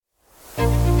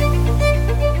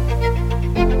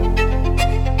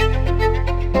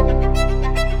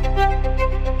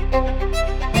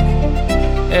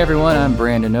everyone, I'm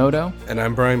Brandon Odo. And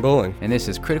I'm Brian Bowling. And this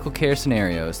is Critical Care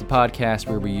Scenarios, the podcast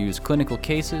where we use clinical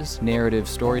cases, narrative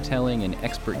storytelling, and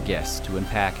expert guests to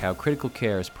unpack how critical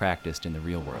care is practiced in the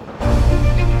real world.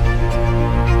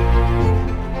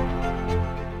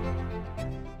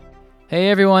 Hey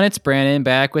everyone, it's Brandon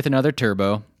back with another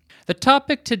Turbo. The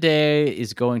topic today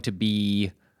is going to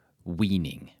be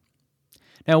weaning.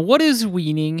 Now, what is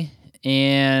weaning?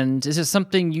 And is it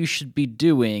something you should be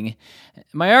doing?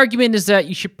 My argument is that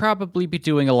you should probably be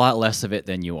doing a lot less of it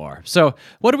than you are. So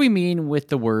what do we mean with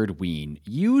the word wean?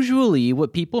 Usually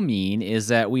what people mean is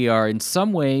that we are in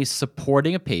some way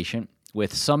supporting a patient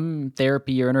with some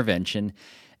therapy or intervention,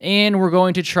 and we're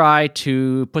going to try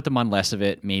to put them on less of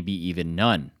it, maybe even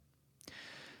none.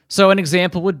 So an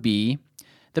example would be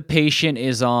the patient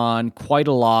is on quite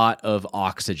a lot of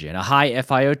oxygen, a high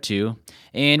FiO2,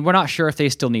 and we're not sure if they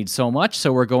still need so much,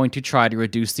 so we're going to try to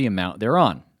reduce the amount they're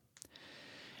on.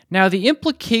 Now, the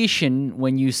implication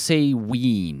when you say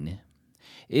wean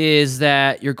is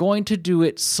that you're going to do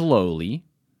it slowly,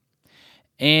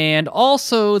 and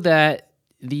also that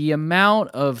the amount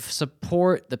of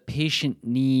support the patient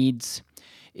needs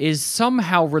is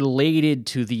somehow related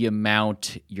to the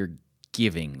amount you're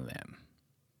giving them.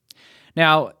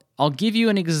 Now, I'll give you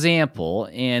an example,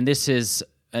 and this is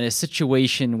in a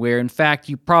situation where, in fact,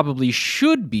 you probably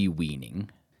should be weaning,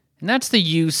 and that's the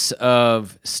use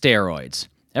of steroids.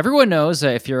 Everyone knows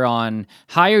that if you're on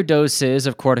higher doses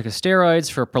of corticosteroids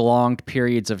for prolonged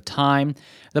periods of time,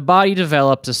 the body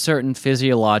develops a certain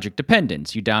physiologic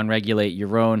dependence. You downregulate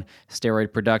your own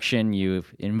steroid production, you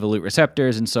involute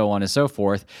receptors, and so on and so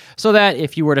forth, so that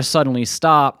if you were to suddenly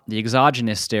stop the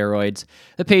exogenous steroids,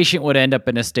 the patient would end up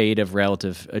in a state of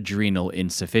relative adrenal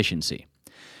insufficiency.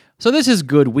 So this is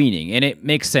good weaning, and it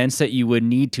makes sense that you would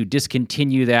need to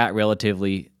discontinue that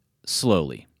relatively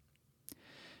slowly.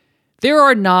 There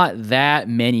are not that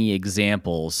many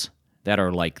examples that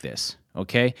are like this,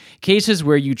 okay? Cases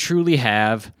where you truly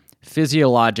have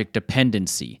physiologic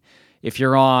dependency. If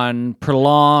you're on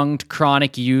prolonged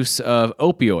chronic use of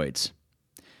opioids,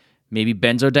 maybe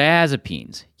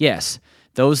benzodiazepines, yes,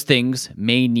 those things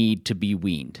may need to be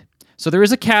weaned. So there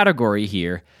is a category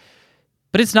here,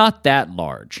 but it's not that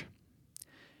large.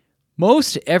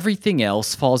 Most everything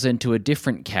else falls into a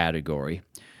different category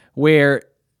where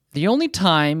the only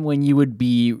time when you would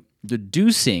be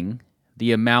reducing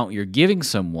the amount you're giving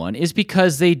someone is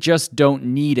because they just don't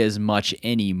need as much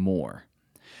anymore.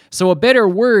 So a better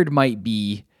word might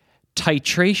be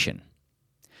titration.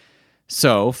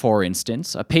 So, for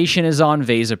instance, a patient is on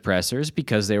vasopressors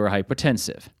because they were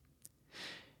hypotensive.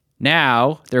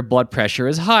 Now, their blood pressure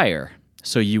is higher,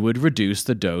 so you would reduce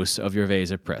the dose of your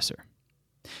vasopressor.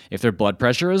 If their blood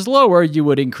pressure is lower, you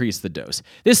would increase the dose.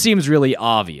 This seems really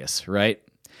obvious, right?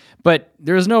 But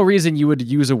there's no reason you would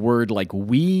use a word like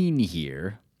wean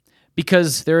here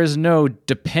because there is no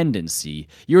dependency.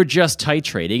 You're just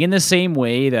titrating in the same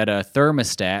way that a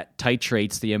thermostat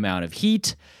titrates the amount of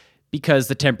heat because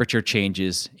the temperature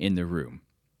changes in the room.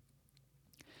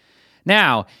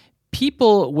 Now,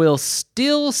 people will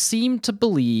still seem to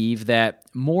believe that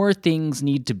more things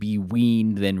need to be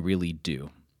weaned than really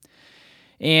do.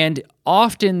 And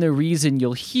often the reason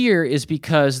you'll hear is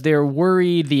because they're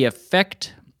worried the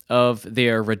effect of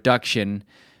their reduction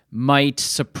might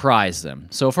surprise them.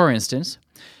 So for instance,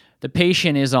 the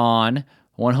patient is on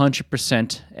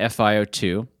 100%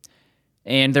 FiO2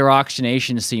 and their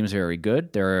oxygenation seems very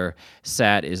good. Their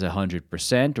SAT is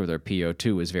 100% or their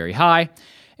PO2 is very high,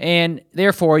 and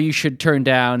therefore you should turn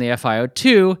down the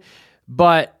FiO2,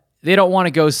 but they don't want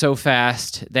to go so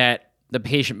fast that the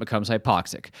patient becomes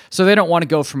hypoxic. So they don't want to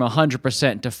go from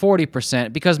 100% to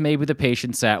 40% because maybe the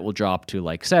patient's SAT will drop to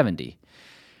like 70.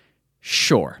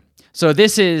 Sure. So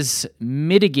this is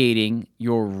mitigating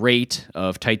your rate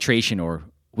of titration or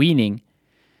weaning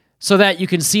so that you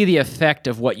can see the effect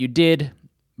of what you did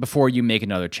before you make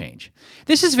another change.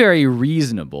 This is very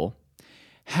reasonable.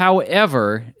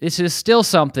 However, this is still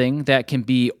something that can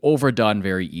be overdone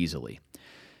very easily.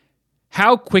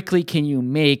 How quickly can you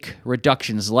make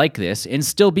reductions like this and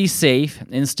still be safe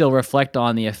and still reflect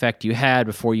on the effect you had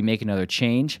before you make another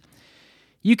change?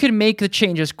 You can make the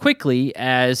changes quickly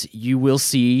as you will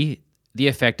see the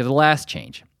effect of the last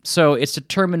change. So it's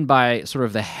determined by sort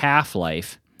of the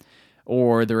half-life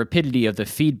or the rapidity of the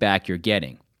feedback you're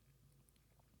getting.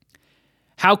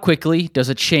 How quickly does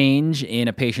a change in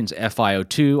a patient's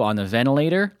FiO2 on the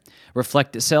ventilator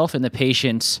reflect itself in the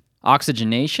patient's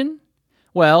oxygenation?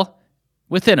 Well,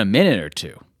 within a minute or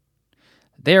two.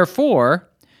 Therefore,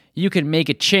 you can make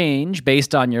a change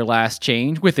based on your last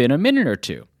change within a minute or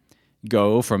two.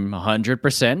 go from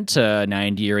 100% to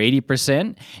 90 or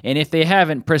 80%. And if they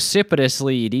haven't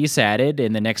precipitously desatted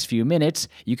in the next few minutes,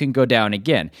 you can go down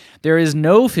again. There is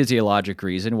no physiologic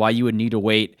reason why you would need to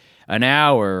wait an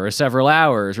hour or several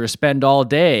hours or spend all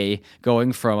day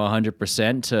going from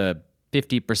 100% to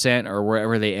 50% or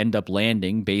wherever they end up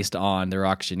landing based on their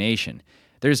oxygenation.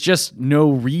 There's just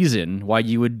no reason why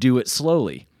you would do it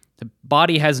slowly. The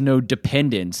body has no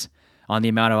dependence on the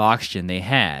amount of oxygen they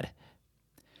had.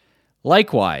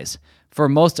 Likewise, for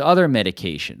most other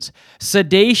medications,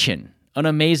 sedation, an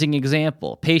amazing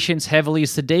example. Patients heavily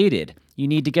sedated. You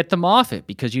need to get them off it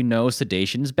because you know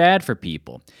sedation is bad for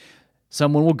people.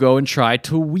 Someone will go and try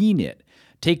to wean it.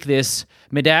 Take this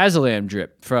midazolam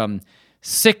drip from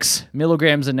 6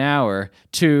 milligrams an hour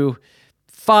to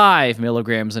 5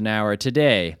 milligrams an hour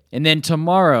today, and then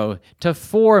tomorrow to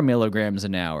 4 milligrams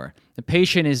an hour. The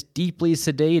patient is deeply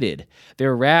sedated.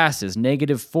 Their RASS is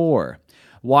 -4.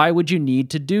 Why would you need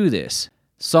to do this?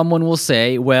 Someone will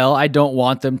say, well, I don't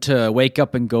want them to wake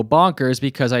up and go bonkers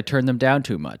because I turn them down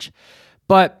too much.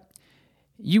 But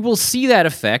you will see that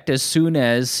effect as soon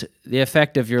as the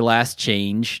effect of your last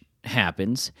change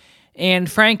happens. And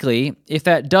frankly, if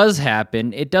that does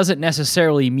happen, it doesn't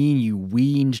necessarily mean you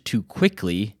weaned too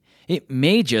quickly. It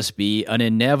may just be an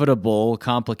inevitable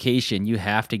complication you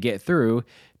have to get through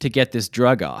to get this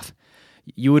drug off.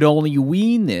 You would only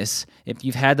wean this if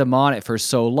you've had them on it for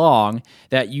so long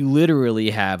that you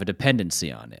literally have a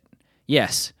dependency on it.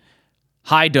 Yes,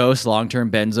 high-dose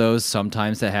long-term benzos,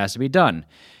 sometimes that has to be done.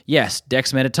 Yes,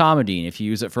 dexmedetomidine, if you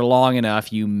use it for long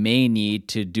enough, you may need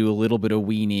to do a little bit of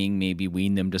weaning, maybe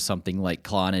wean them to something like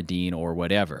clonidine or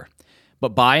whatever.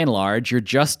 But by and large, you're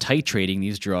just titrating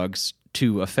these drugs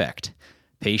to effect.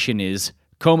 Patient is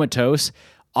comatose.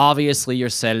 Obviously, your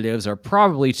sedatives are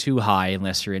probably too high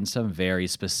unless you're in some very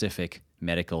specific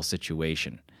medical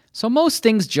situation. So most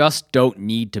things just don't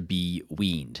need to be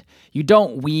weaned. You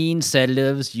don't wean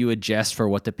sedatives, you adjust for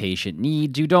what the patient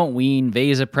needs. You don't wean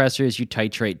vasopressors, you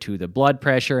titrate to the blood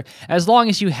pressure. As long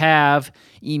as you have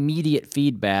immediate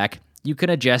feedback, you can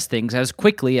adjust things as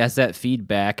quickly as that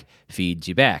feedback feeds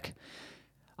you back.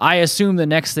 I assume the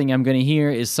next thing I'm going to hear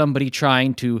is somebody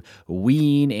trying to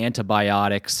wean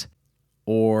antibiotics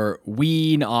or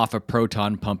wean off a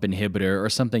proton pump inhibitor or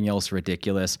something else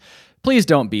ridiculous. Please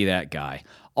don't be that guy.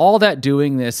 All that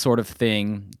doing this sort of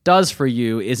thing does for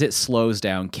you is it slows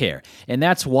down care. And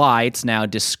that's why it's now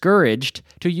discouraged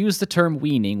to use the term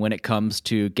weaning when it comes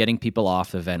to getting people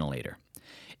off the ventilator.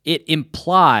 It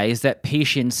implies that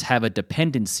patients have a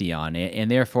dependency on it,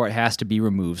 and therefore it has to be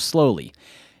removed slowly.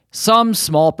 Some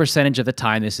small percentage of the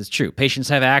time this is true. Patients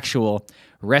have actual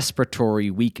respiratory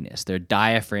weakness. Their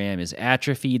diaphragm is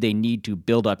atrophied. They need to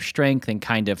build up strength and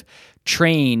kind of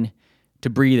train to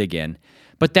breathe again.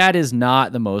 But that is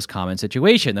not the most common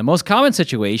situation. The most common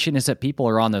situation is that people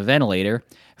are on the ventilator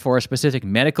for a specific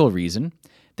medical reason.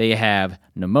 They have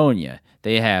pneumonia.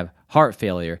 They have heart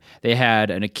failure. They had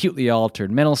an acutely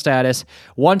altered mental status.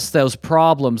 Once those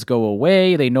problems go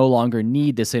away, they no longer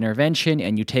need this intervention,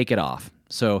 and you take it off.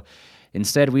 So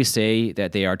instead, we say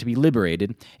that they are to be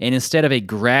liberated, and instead of a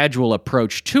gradual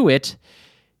approach to it,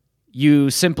 you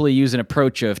simply use an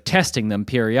approach of testing them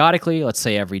periodically, let's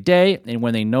say every day, and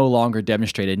when they no longer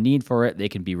demonstrate a need for it, they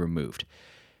can be removed.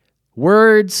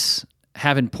 Words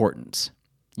have importance.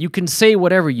 You can say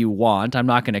whatever you want. I'm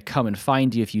not going to come and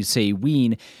find you if you say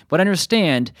wean, but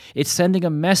understand it's sending a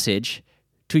message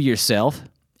to yourself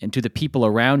and to the people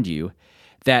around you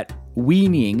that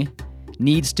weaning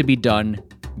needs to be done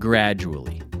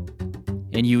gradually.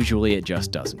 And usually it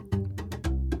just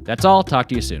doesn't. That's all. Talk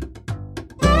to you soon.